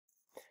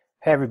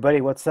Hey everybody,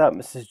 what's up?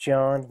 This is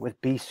John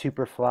with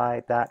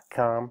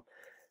BeSuperfly.com,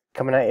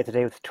 coming at you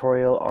today with a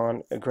tutorial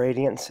on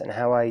gradients and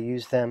how I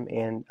use them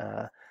in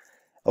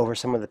over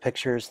some of the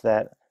pictures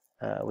that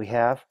we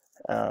have.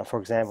 For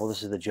example,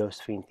 this is the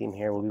Josephine theme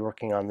here. We'll be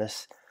working on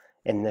this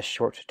in this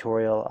short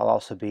tutorial. I'll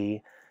also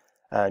be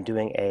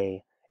doing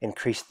a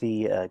increase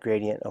the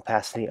gradient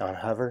opacity on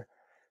hover,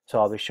 so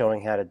I'll be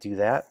showing how to do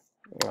that.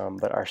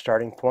 But our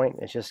starting point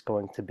is just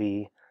going to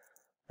be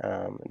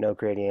no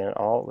gradient at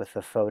all with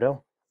the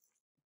photo.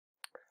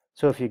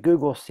 So if you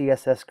Google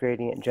CSS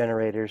gradient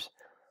generators,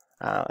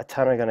 a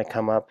ton are going to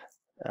come up.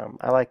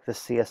 I like the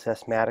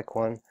CSS Matic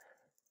one.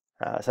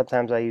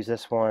 Sometimes I use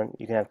this one.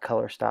 You can have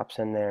color stops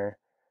in there,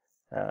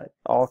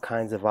 all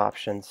kinds of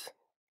options.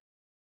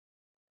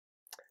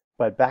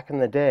 But back in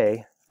the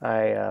day,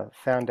 I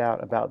found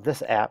out about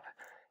this app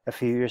a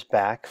few years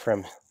back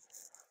from,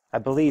 I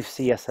believe,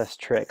 CSS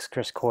Tricks,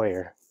 Chris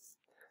Coyer.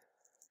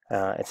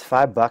 It's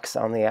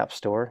 $5 on the App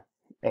Store,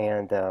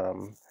 and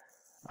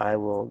I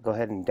will go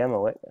ahead and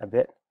demo it a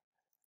bit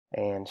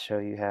and show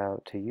you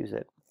how to use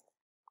it.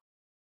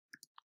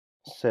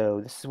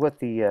 So this is what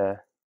the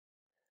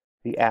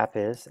app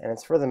is, and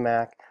it's for the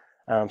Mac.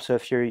 So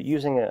if you're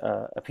using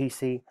a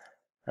PC,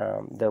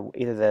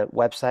 either the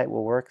website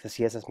will work, the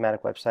CSS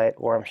Matic website,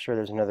 or I'm sure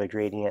there's another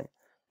gradient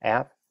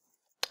app.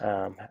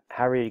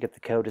 However you get the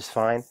code is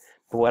fine,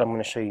 but what I'm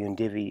going to show you in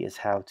Divi is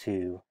how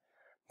to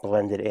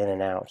blend it in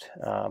and out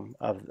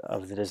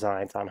of the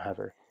designs on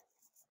hover.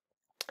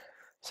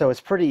 So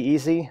it's pretty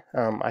easy.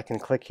 I can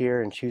click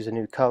here and choose a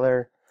new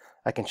color.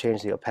 I can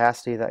change the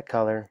opacity of that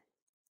color.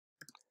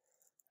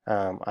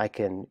 I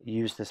can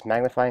use this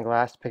magnifying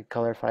glass to pick a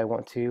color if I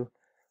want to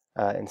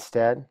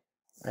instead.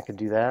 I can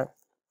do that.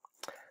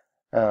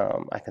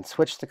 I can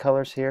switch the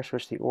colors here,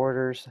 switch the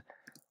orders.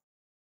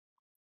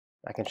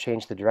 I can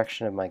change the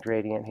direction of my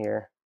gradient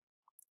here.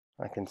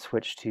 I can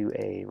switch to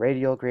a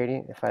radial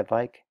gradient if I'd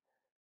like.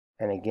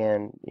 And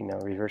again,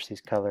 reverse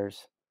these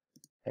colors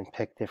and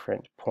pick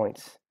different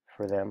points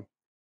for them.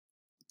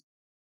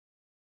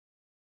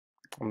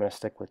 I'm going to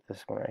stick with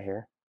this one right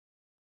here.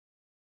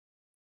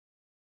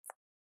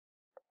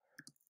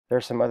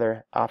 There's some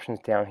other options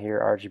down here,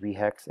 RGB,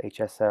 hex,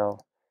 HSL.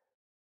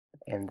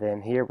 And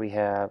then here we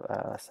have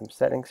some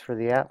settings for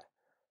the app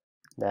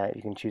that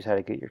you can choose how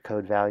to get your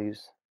code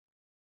values.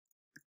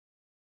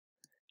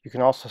 You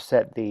can also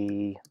set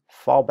the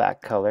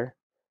fallback color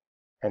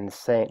and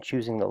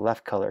choosing the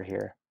left color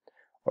here,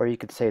 or you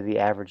could say the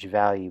average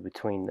value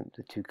between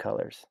the two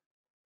colors.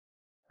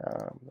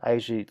 I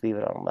usually leave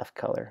it on left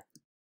color.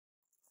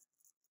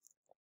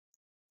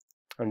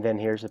 And then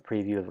here's a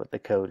preview of what the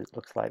code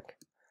looks like.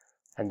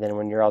 And then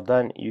when you're all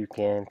done, you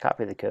can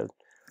copy the code.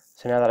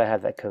 So now that I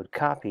have that code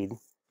copied,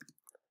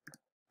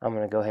 I'm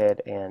going to go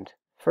ahead and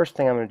first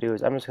thing I'm going to do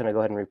is I'm just going to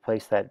go ahead and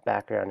replace that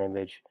background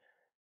image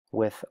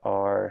with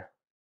our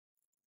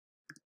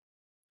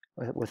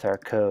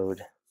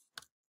code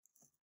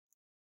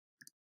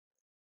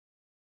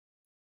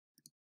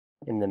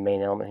in the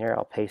main element here.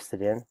 I'll paste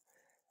it in,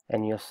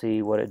 and you'll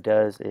see what it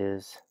does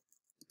is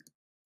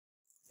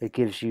it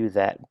gives you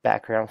that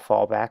background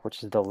fallback,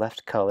 which is the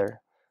left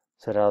color.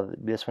 So that'll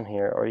be this one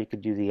here, or you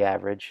could do the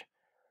average.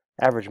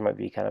 Average might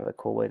be kind of a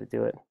cool way to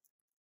do it.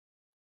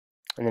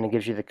 And then it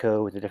gives you the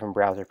code with the different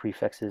browser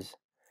prefixes,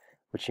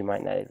 which you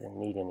might not even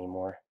need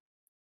anymore.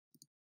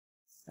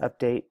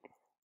 Update.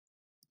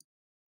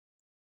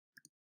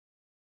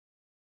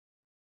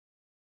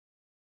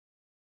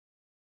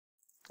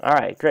 All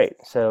right, great.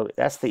 So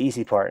that's the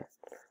easy part.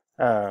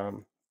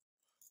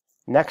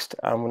 Next,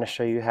 I'm going to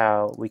show you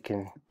how we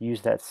can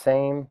use that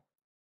same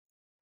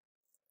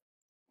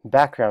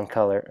background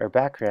color or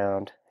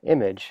background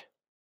image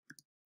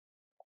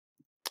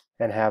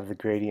and have the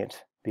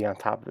gradient be on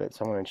top of it.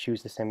 So I'm going to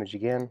choose this image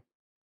again.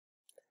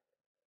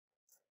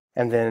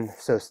 And then,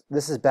 so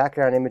this is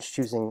background image,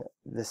 choosing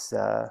this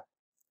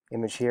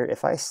image here.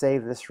 If I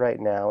save this right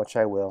now, which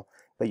I will,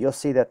 but you'll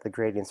see that the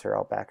gradients are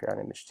all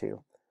background image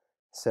too.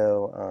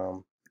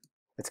 So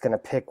it's going to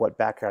pick what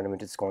background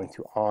image it's going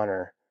to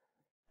honor,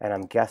 and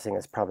I'm guessing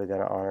it's probably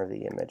going to honor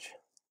the image.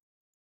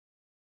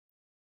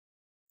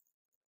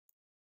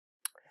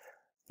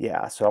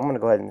 Yeah, so I'm going to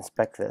go ahead and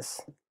inspect this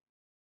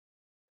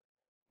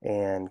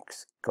and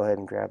go ahead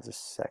and grab this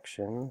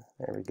section.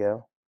 There we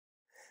go.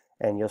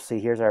 And you'll see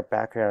here's our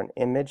background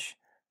image,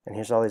 and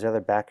here's all these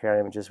other background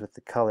images with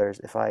the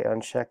colors. If I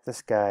uncheck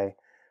this guy,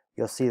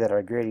 you'll see that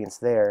our gradient's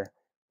there,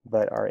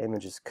 but our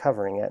image is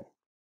covering it.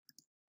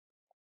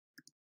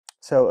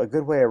 So a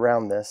good way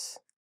around this,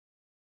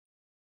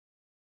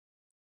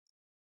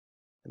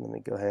 and let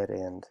me go ahead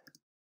and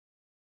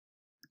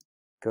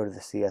go to the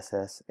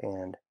CSS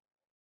and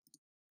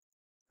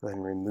go ahead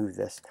and remove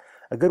this.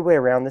 A good way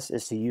around this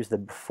is to use the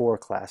before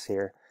class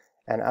here.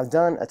 And I've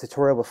done a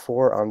tutorial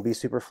before on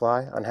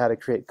BeSuperfly on how to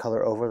create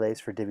color overlays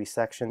for Divi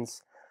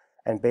Sections.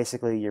 And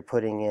basically you're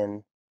putting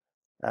in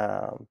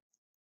code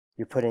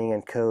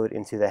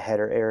into the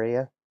header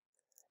area,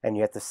 and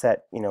you have to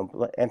set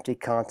empty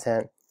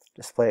content,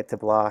 display it to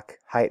block,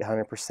 height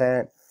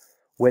 100%,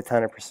 width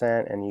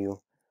 100%, and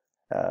you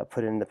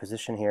put it in the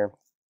position here,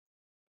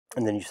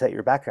 and then you set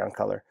your background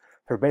color.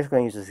 So we're basically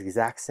going to use this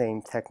exact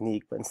same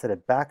technique, but instead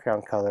of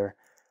background color,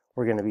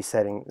 we're going to be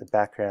setting the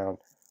background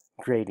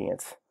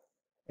gradient.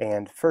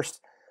 And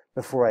first,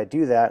 before I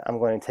do that, I'm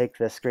going to take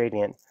this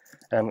gradient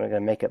and I'm going to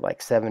make it like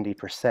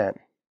 70%.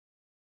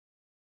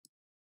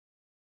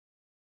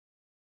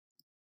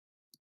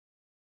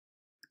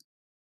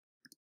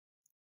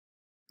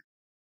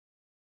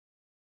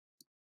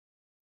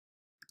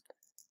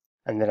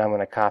 And then I'm going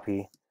to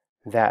copy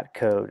that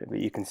code, but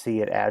you can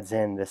see it adds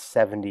in this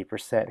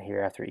 70%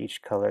 here after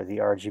each color, the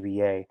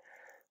RGBA.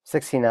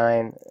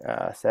 69,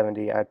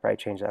 70, I'd probably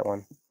change that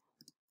one.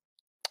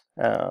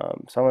 So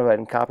I'm going to go ahead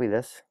and copy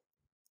this.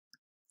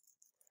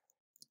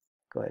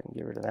 Go ahead and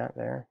get rid of that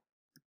there.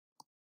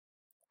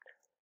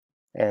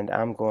 And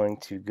I'm going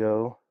to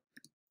go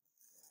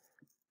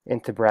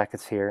into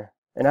brackets here.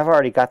 And I've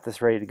already got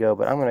this ready to go,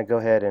 but I'm going to go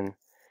ahead and,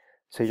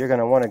 so you're going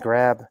to want to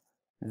grab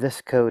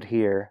this code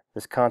here,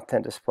 this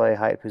content display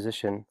height,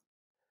 position,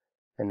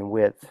 and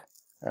width.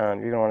 You're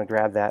going to want to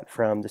grab that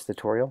from this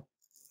tutorial.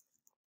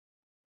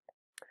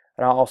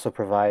 And I'll also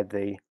provide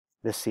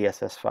this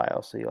CSS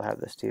file, so you'll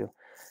have this too.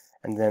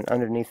 And then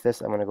underneath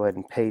this, I'm going to go ahead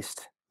and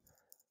paste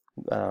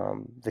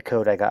the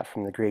code I got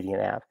from the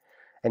Gradient app.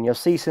 And you'll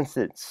see since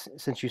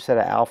you set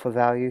an alpha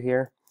value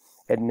here,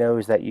 it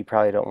knows that you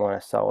probably don't want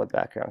a solid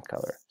background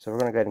color. So we're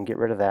going to go ahead and get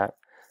rid of that.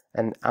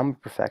 And I'm a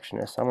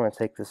perfectionist, so I'm going to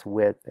take this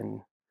width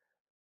and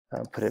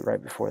put it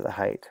right before the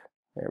height.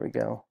 There we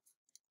go.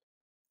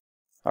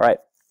 All right,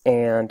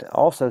 and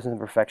also since I'm a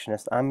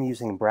perfectionist, I'm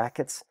using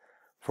brackets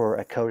for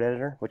a code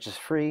editor, which is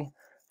free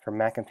for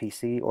Mac and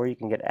PC, or you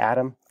can get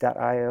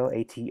atom.io,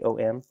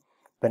 A-T-O-M.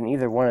 But in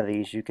either one of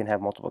these, you can have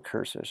multiple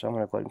cursors. So I'm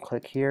going to go ahead and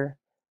click here,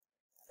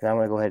 and I'm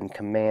going to go ahead and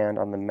command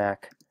on the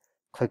Mac,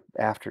 click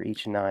after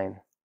each 9,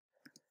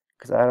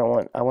 because I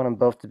want them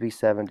both to be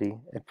 70.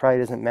 It probably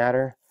doesn't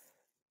matter,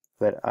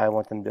 but I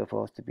want them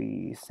both to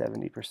be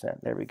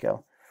 70%. There we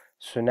go.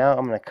 So now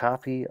I'm going to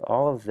copy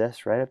all of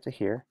this right up to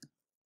here.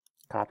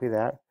 Copy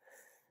that.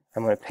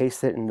 I'm going to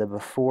paste it in the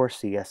before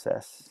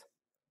CSS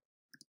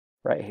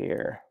right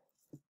here.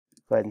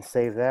 Go ahead and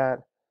save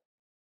that.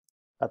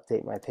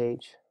 Update my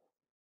page.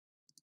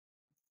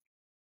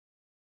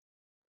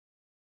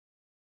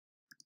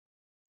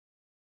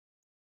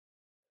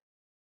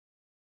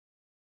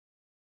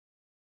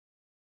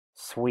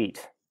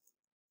 Sweet.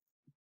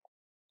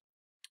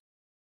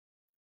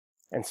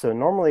 And so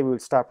normally we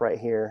would stop right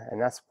here,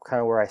 and that's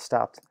kind of where I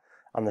stopped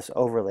on this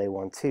overlay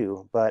one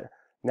too. But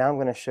now I'm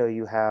going to show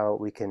you how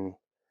we can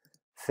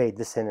fade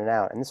this in and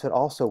out. And this would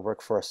also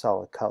work for a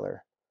solid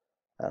color.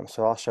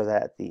 So I'll show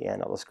that at the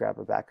end. I'll just grab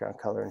a background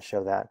color and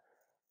show that.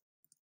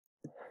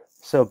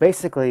 So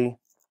basically,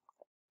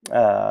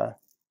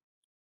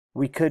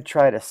 we could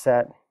try to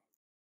set,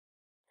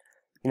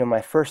 my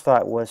first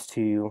thought was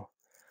to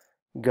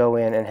go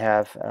in and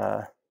have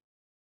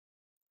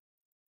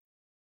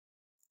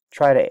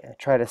try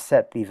to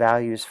set the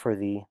values for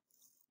the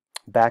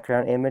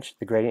background image,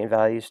 the gradient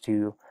values,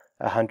 to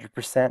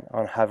 100%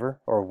 on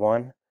hover or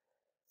 1.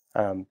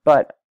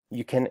 But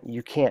you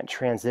can't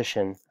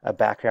transition a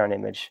background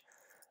image.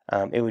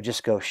 It would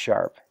just go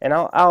sharp. And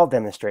I'll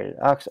demonstrate it.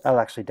 I'll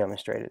actually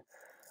demonstrate it.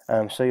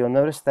 So you'll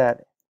notice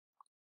that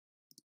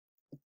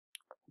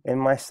in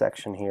my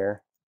section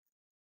here,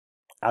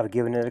 I've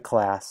given it a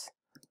class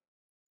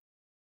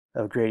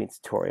of gradient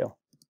tutorial.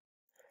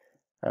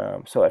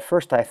 So at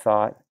first I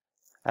thought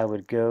I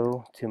would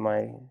go to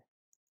my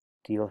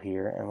deal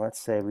here, and let's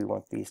say we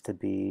want these to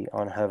be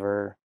on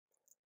hover.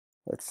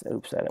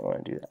 Oops, I didn't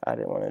want to do that. I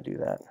didn't want to do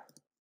that.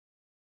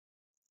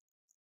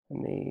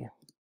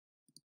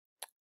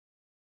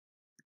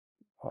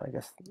 Well, I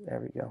guess there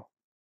we go.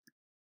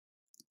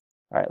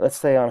 All right, let's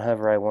say on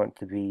hover I want it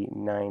to be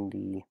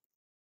 95%.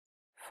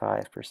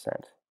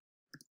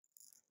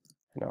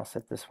 And I'll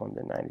set this one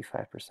to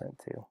 95%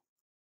 too.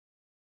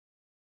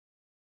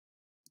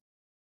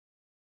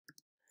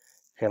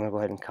 Okay, I'm going to go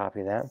ahead and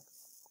copy that.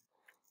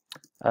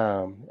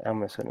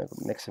 I'm just going to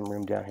make some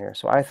room down here.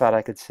 So I thought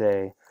I could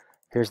say,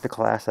 here's the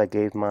class I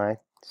gave my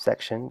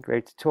section,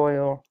 grade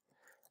tutorial.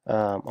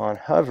 On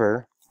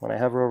hover, when I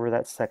hover over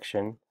that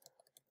section,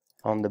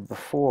 on the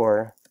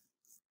before,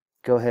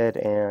 go ahead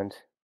and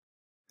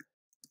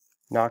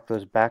knock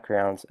those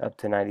backgrounds up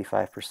to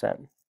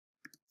 95%.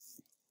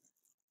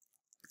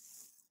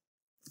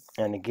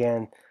 And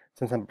again,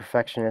 since I'm a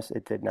perfectionist,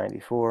 it did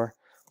 94.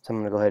 So I'm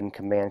going to go ahead and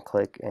command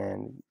click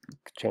and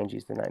change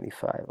these to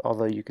 95.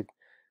 Although you could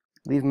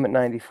leave them at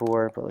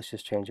 94, but let's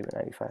just change them at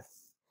 95.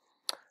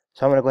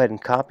 So I'm going to go ahead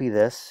and copy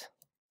this,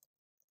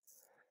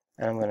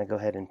 and I'm going to go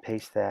ahead and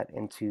paste that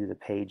into the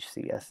page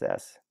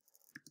CSS.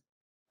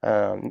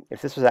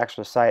 If this was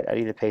actual site, I'd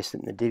either paste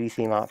it in the Divi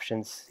theme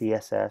options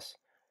CSS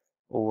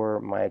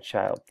or my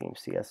child theme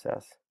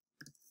CSS.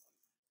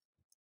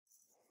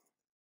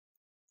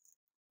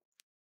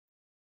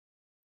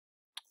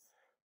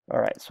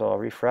 Alright, so I'll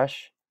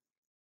refresh,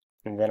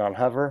 and then on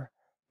hover,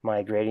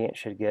 my gradient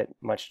should get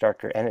much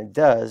darker, and it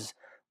does,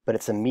 but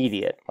it's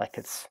immediate. Like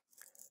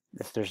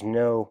there's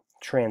no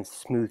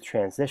smooth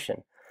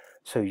transition.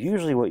 So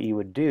usually what you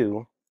would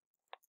do,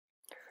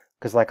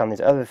 because like on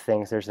these other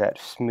things, there's that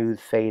smooth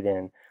fade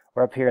in,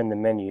 or up here in the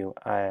menu,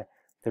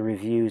 the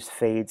reviews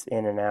fades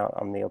in and out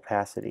on the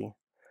opacity.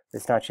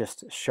 It's not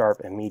just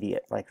sharp,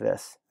 immediate like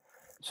this.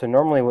 So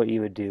normally what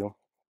you would do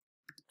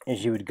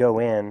is you would go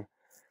in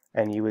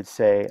and you would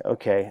say,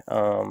 okay,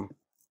 on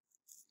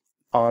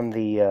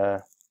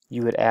the,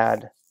 you would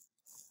add,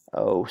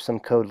 some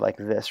code like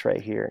this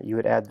right here. You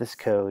would add this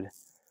code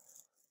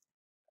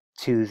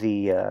to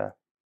the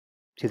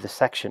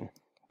section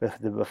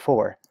the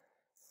before,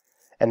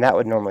 and that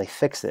would normally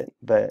fix it.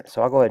 But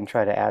so I'll go ahead and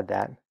try to add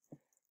that.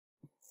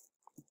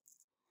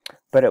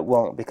 But it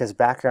won't, because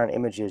background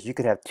images, you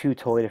could have two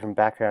totally different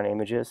background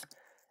images,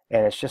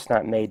 and it's just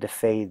not made to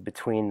fade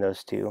between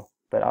those two.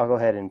 But I'll go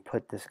ahead and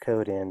put this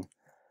code in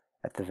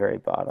at the very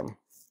bottom.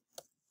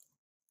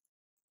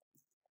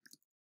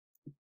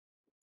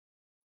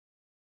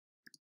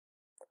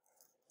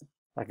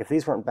 Like if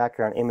these weren't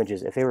background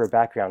images, if they were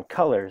background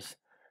colors,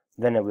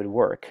 then it would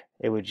work.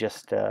 It would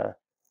just,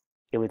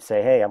 it would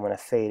say, hey, I'm going to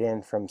fade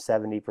in from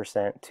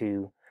 70%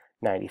 to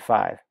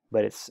 95.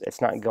 But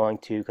it's not going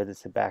to, because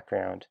it's a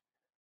background.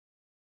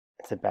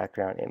 It's a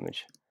background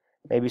image.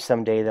 Maybe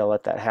someday they'll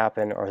let that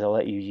happen, or they'll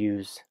let you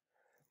use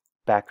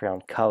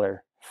background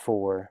color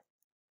for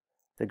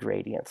the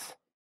gradients.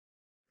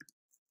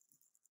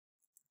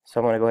 So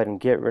I'm going to go ahead and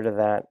get rid of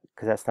that,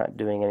 because that's not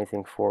doing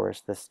anything for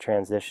us, this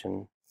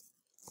transition.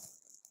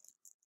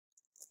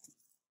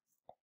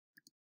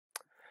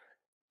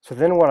 So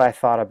then what I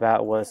thought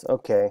about was,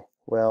 okay,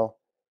 well,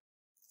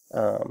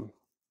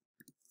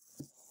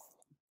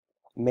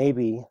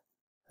 maybe,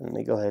 let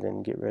me go ahead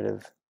and get rid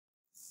of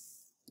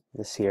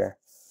this here.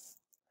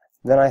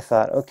 Then I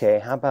thought, okay,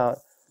 how about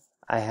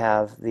I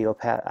have the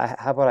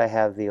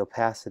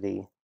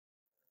opacity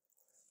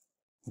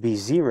be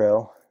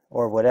 0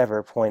 or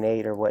whatever,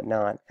 0.8 or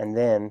whatnot, and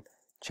then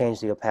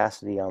change the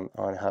opacity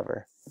on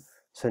hover.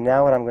 So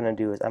now what I'm going to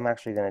do is I'm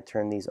actually going to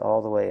turn these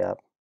all the way up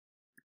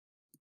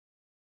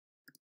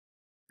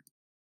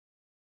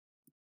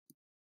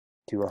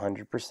to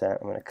 100%.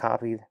 I'm going to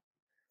copy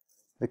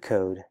the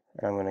code,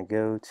 and I'm going to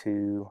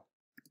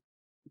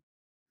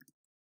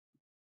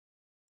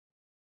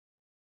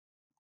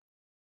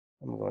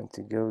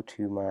go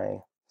to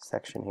my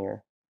section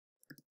here,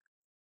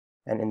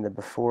 and in the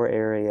before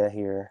area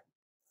here,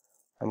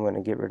 I'm going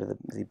to get rid of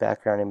the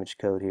background image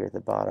code here at the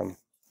bottom,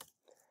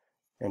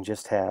 and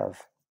just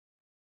have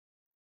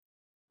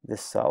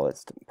this solid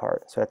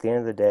part. So at the end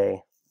of the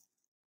day,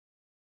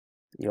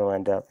 you'll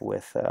end up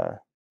with,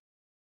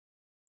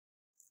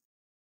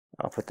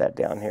 I'll put that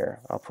down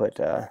here. I'll put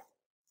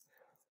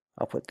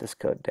this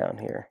code down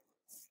here,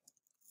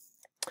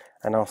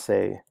 and I'll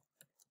say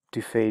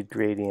to fade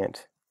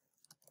gradient,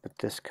 put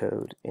this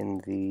code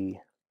in the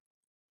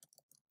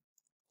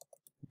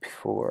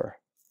before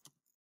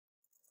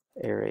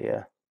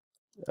area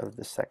of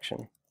the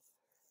section,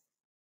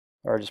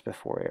 or just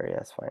before area,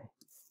 that's fine.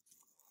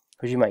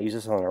 Because you might use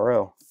this on a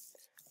row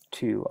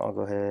too. I'll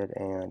go ahead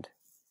and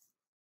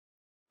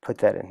put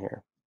that in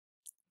here.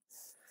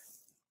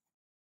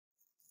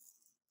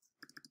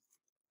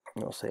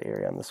 And we'll say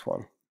area on this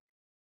one.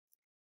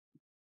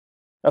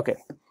 Okay,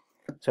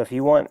 so if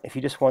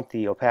you just want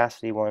the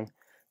opacity one,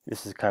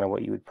 this is kind of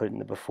what you would put in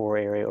the before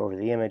area over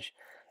the image.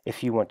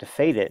 If you want to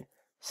fade it,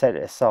 set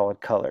it as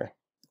solid color.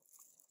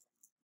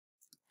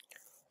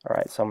 All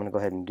right, so I'm going to go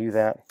ahead and do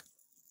that.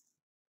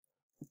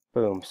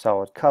 Boom,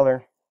 solid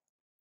color,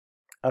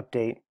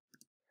 update,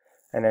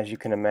 and as you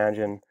can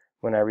imagine,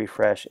 when I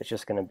refresh, it's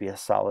just going to be a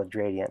solid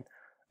gradient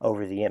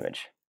over the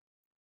image.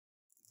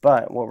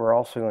 But what we're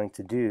also going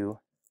to do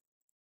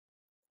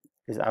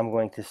is I'm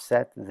going to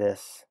set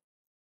this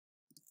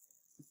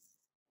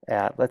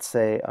at, let's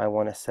say I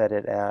want to set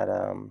it at,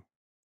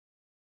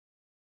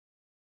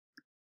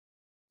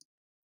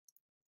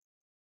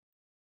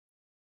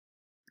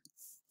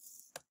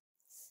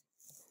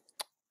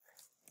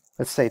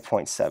 let's say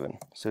 0.7.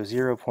 So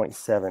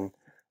 0.7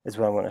 is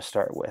what I'm going to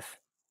start with.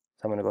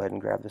 So I'm going to go ahead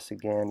and grab this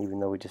again, even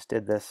though we just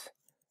did this.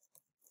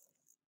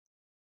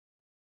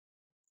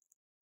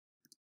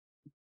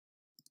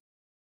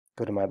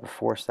 Go to my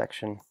before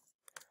section,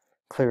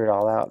 clear it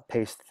all out,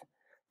 paste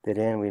it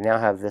in. We now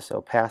have this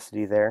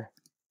opacity there.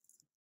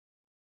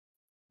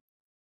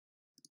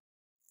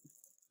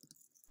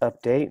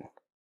 Update.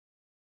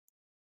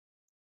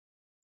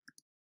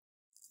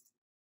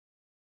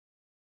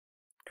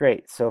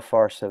 Great, so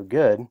far so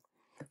good.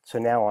 So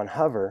now on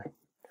hover,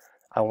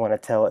 I want to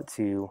tell it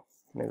to,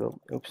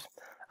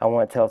 I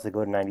want to tell it to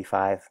go to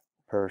 95%.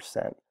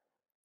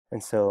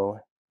 And so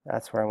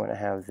that's where I'm going to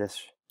have this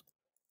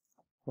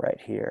right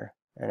here.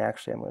 And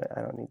actually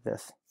I don't need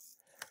this.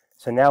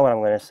 So now what I'm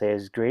going to say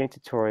is gradient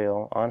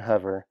tutorial on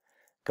hover,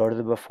 go to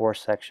the before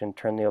section,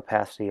 turn the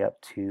opacity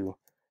up to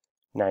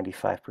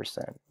 95%.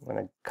 I'm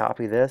going to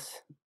copy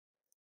this,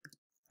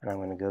 and I'm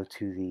going to go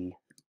to the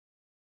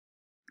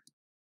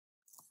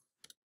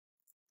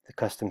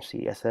custom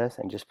CSS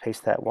and just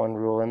paste that one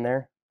rule in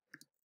there,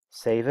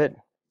 save it,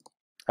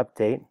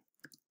 update,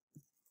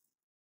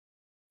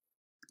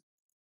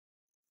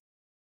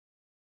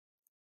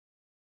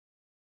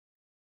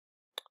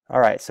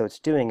 Alright, so it's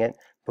doing it,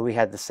 but we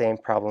had the same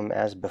problem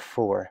as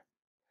before.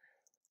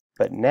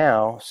 But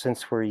now,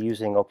 since we're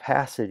using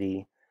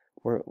opacity,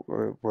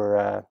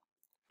 we're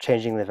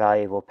changing the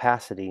value of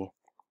opacity,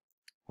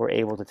 we're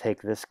able to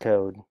take this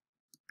code,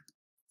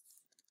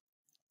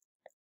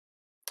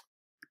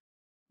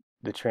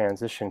 the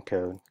transition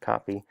code,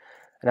 copy,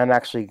 and I'm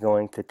actually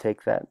going to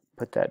take that,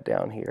 put that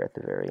down here at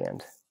the very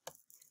end.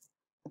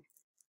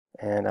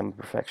 And I'm a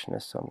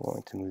perfectionist, so I'm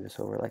going to move this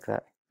over like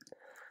that.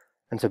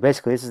 And so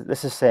basically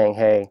this is saying,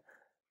 hey,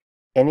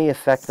 any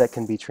effect that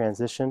can be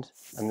transitioned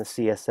on the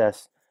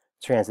CSS,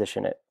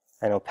 transition it.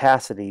 And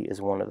opacity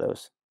is one of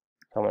those.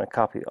 So I'm going to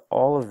copy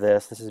all of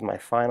this. This is my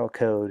final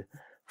code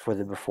for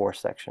the before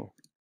section.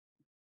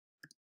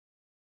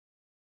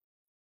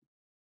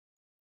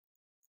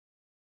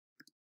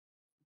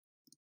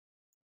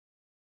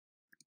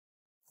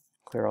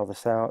 Clear all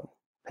this out,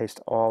 paste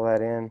all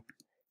that in.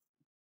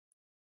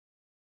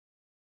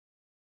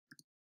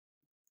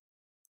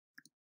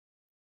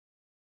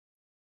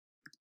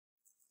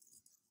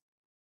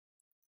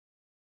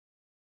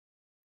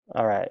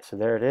 Alright, so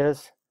there it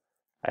is.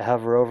 I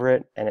hover over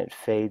it and it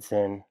fades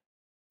in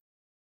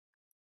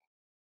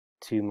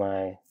to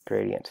my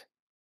gradient.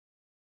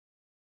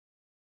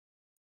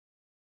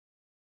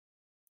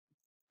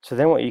 So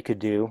then what you could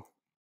do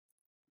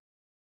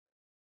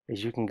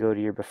is you can go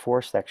to your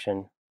before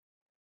section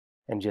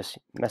and just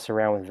mess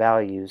around with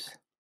values.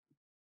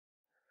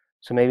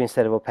 So maybe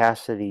instead of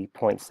opacity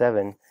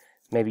 0.7,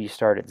 maybe you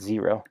start at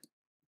 0.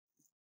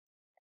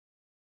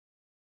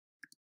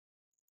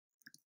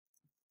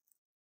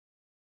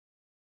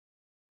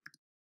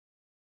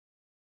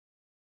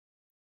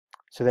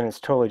 So then it's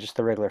totally just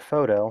the regular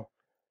photo,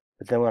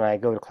 but then when I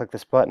go to click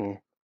this button,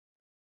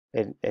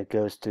 it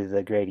goes to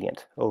the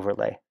gradient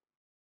overlay.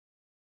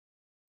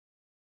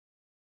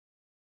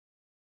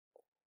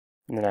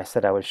 And then I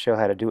said I would show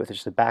how to do it with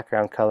just the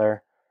background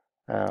color.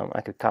 I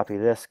could copy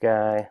this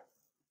guy,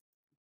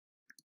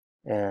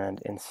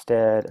 and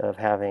instead of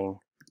having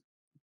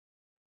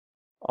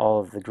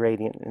all of the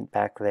gradient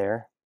back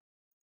there,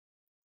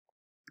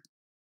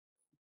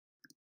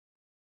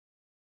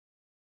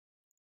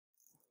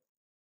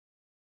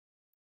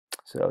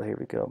 so here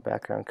we go,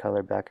 background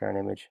color, background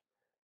image,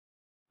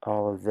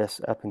 all of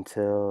this up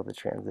until the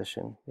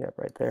transition, yep,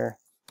 right there.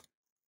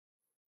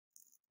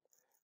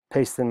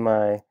 Paste in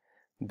my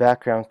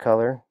background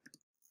color.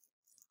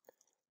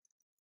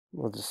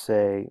 We'll just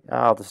say,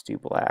 I'll just do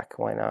black,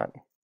 why not?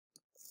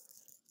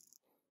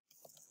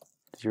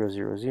 0,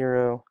 0,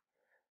 0.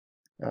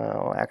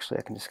 Oh, actually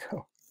I can just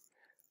go,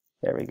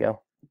 there we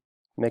go.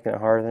 Making it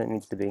harder than it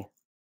needs to be.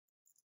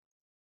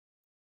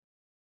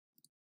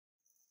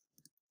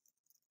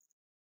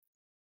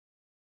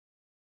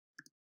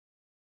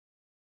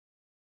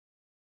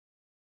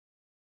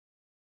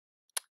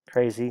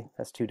 Crazy,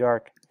 that's too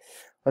dark.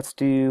 Let's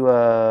do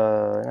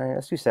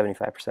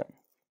 75%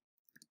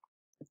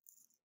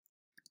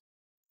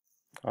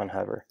 on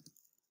hover.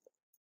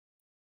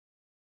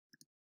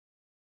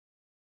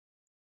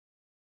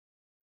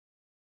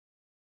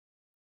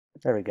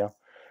 There we go.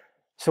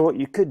 So what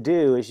you could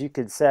do is you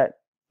could set,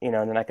 and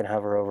then I can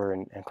hover over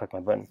and click my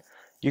button.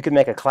 You could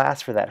make a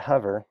class for that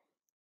hover.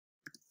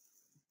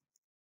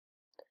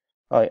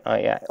 Oh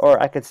yeah,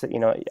 or I could set,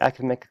 I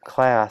could make a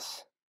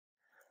class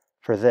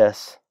for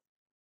this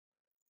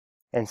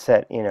and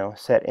set,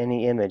 set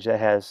any image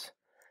that has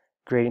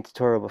gradient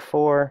tutorial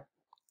before.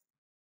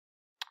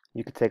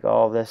 You could take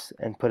all this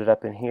and put it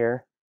up in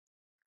here.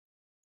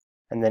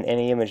 And then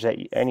any image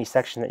any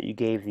section that you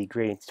gave the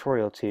gradient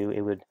tutorial to, it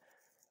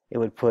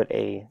would put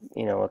a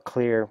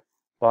clear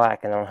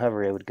black, and on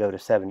hover it would go to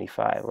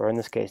 75, or in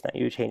this case, now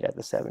you would change that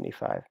to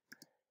 75,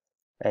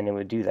 and it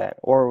would do that.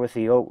 Or with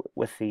the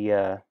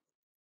other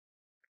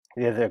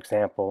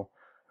example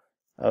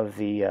of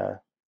the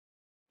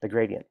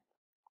gradient.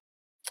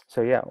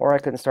 So yeah, or I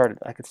could start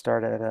at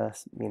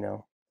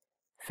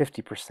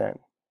 50%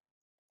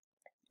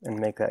 and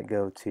make that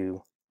go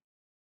to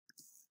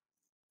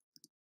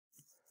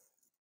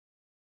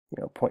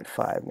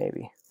 0.5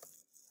 maybe.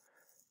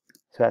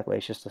 So that way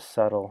it's just a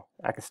subtle,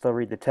 I can still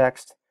read the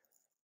text,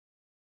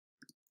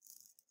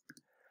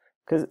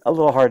 because a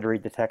little hard to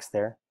read the text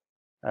there.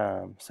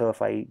 So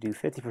if I do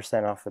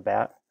 50% off the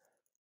bat,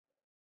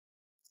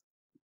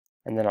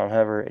 and then on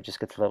hover, it just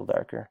gets a little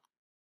darker.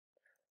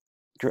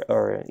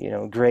 Or,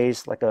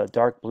 grays, like a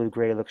dark blue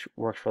gray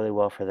works really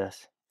well for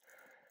this.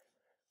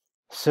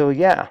 So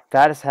yeah,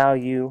 that is how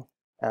you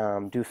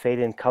do fade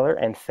in color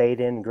and fade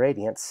in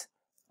gradients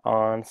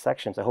on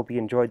sections. I hope you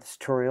enjoyed this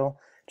tutorial.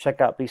 Check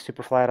out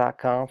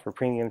BeSuperfly.com for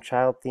premium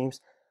child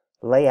themes,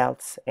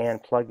 layouts,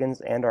 and plugins,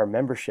 and our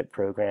membership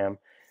program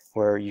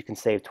where you can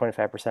save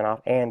 25% off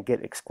and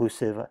get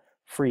exclusive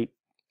free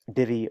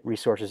Divi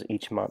resources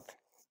each month.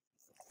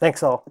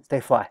 Thanks all. Stay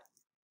fly.